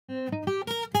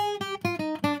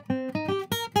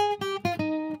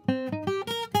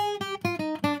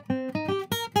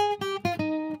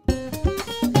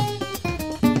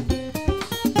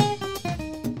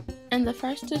the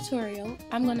first tutorial,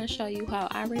 I'm going to show you how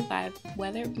I revive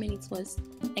weathered mini twists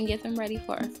and get them ready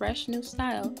for a fresh new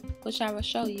style, which I will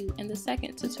show you in the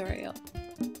second tutorial.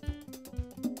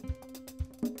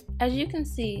 As you can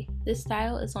see, this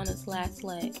style is on its last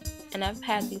leg, and I've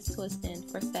had these twists in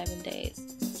for 7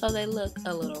 days, so they look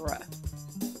a little rough.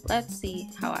 Let's see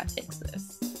how I fix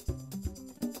this.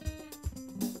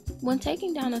 When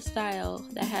taking down a style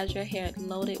that has your hair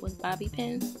loaded with bobby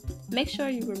pins, make sure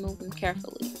you remove them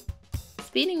carefully.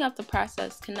 Speeding up the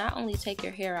process can not only take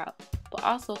your hair out, but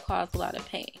also cause a lot of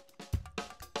pain.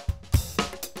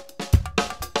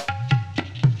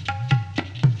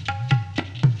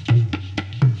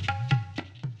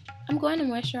 I'm going to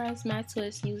moisturize my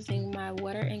twist using my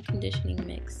water and conditioning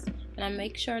mix, and I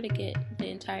make sure to get the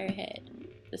entire head,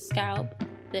 the scalp,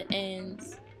 the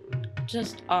ends,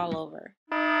 just all over.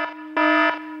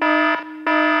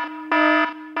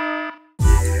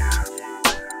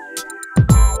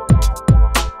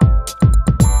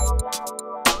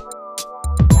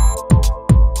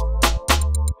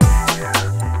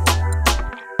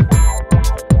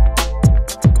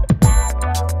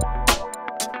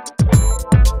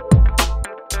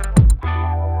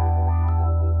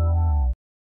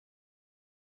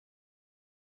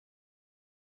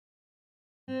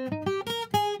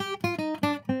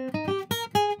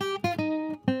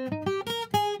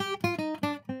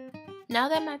 Now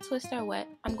that my twists are wet,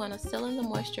 I'm going to seal in the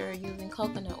moisture using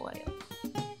coconut oil.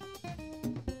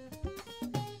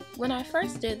 When I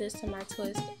first did this to my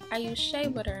twist, I used shea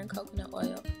butter and coconut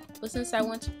oil, but since I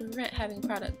want to prevent having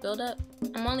product buildup,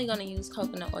 I'm only going to use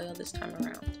coconut oil this time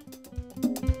around.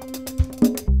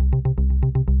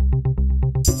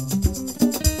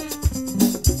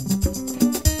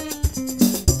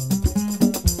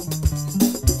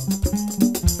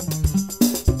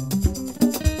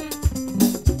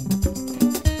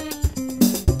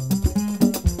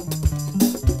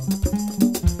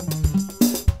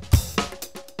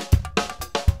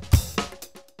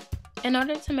 In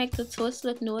order to make the twist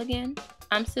look new again,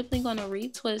 I'm simply going to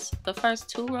retwist the first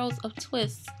 2 rows of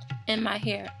twists in my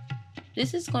hair.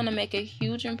 This is going to make a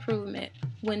huge improvement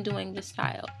when doing the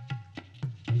style.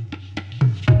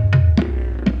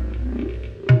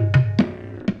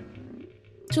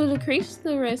 To decrease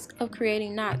the risk of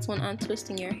creating knots when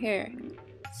untwisting your hair,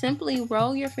 simply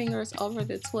roll your fingers over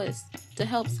the twist to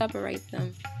help separate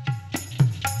them.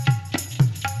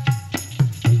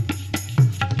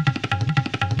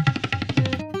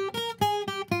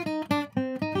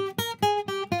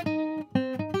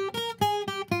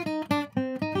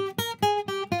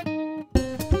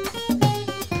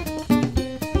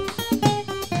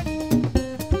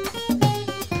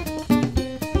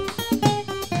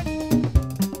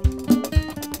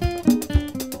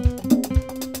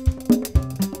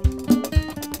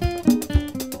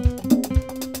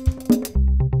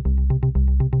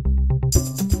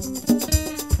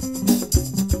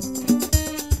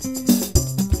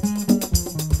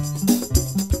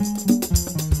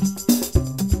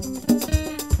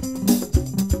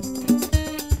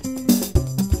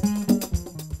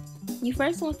 You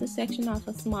first want to section off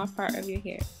a small part of your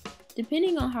hair.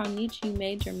 Depending on how niche you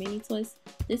made your mini twist,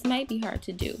 this might be hard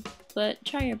to do, but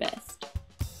try your best.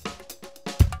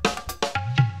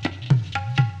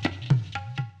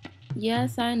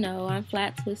 Yes, I know, I'm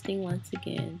flat twisting once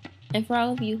again. And for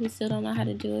all of you who still don't know how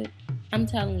to do it, I'm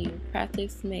telling you,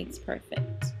 practice makes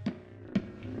perfect.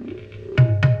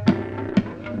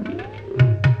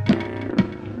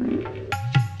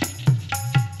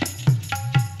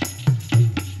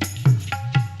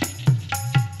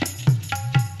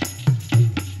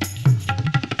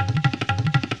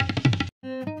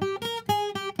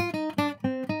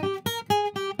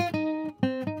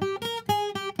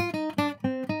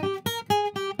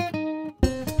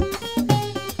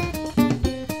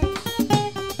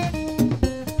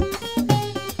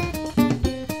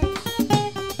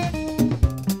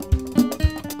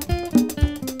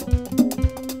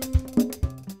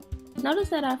 Notice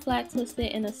that I flat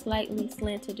twisted in a slightly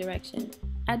slanted direction.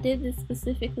 I did this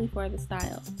specifically for the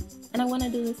style, and I want to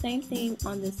do the same thing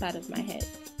on this side of my head.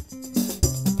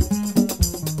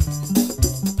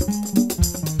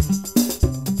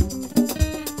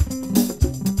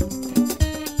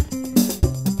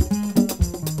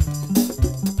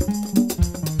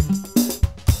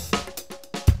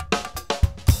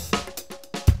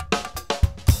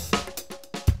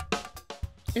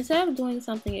 Instead of doing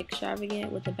something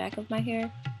extravagant with the back of my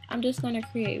hair, I'm just going to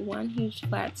create one huge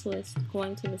flat twist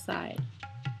going to the side.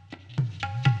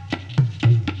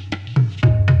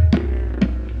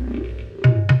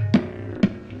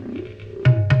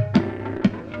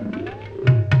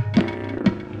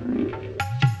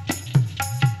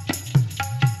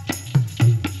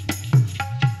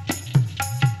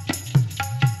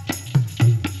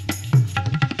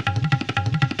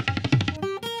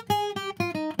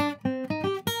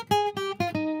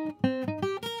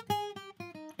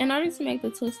 make the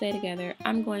twist stay together,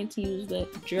 I'm going to use the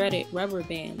dreaded rubber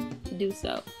band to do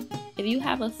so. If you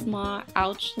have a small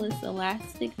ouchless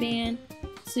elastic band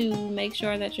to make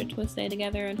sure that your twists stay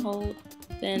together and hold,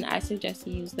 then I suggest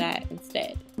you use that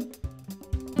instead.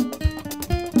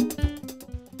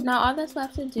 Now all that's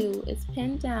left to do is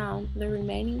pin down the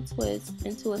remaining twists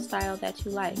into a style that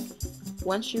you like.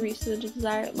 Once you reach the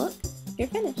desired look, you're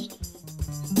finished.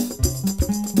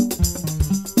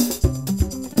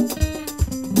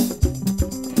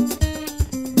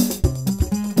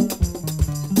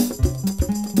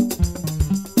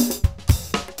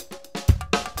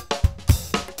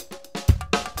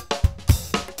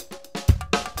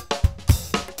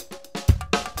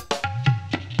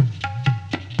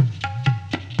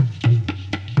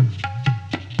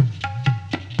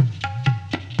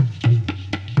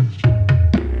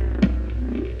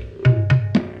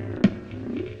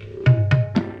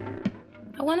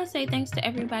 I want to say thanks to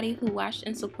everybody who watched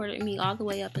and supported me all the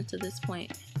way up until this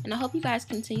point, and I hope you guys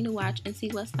continue to watch and see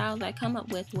what styles I come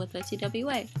up with the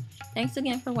TWA. Thanks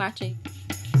again for watching.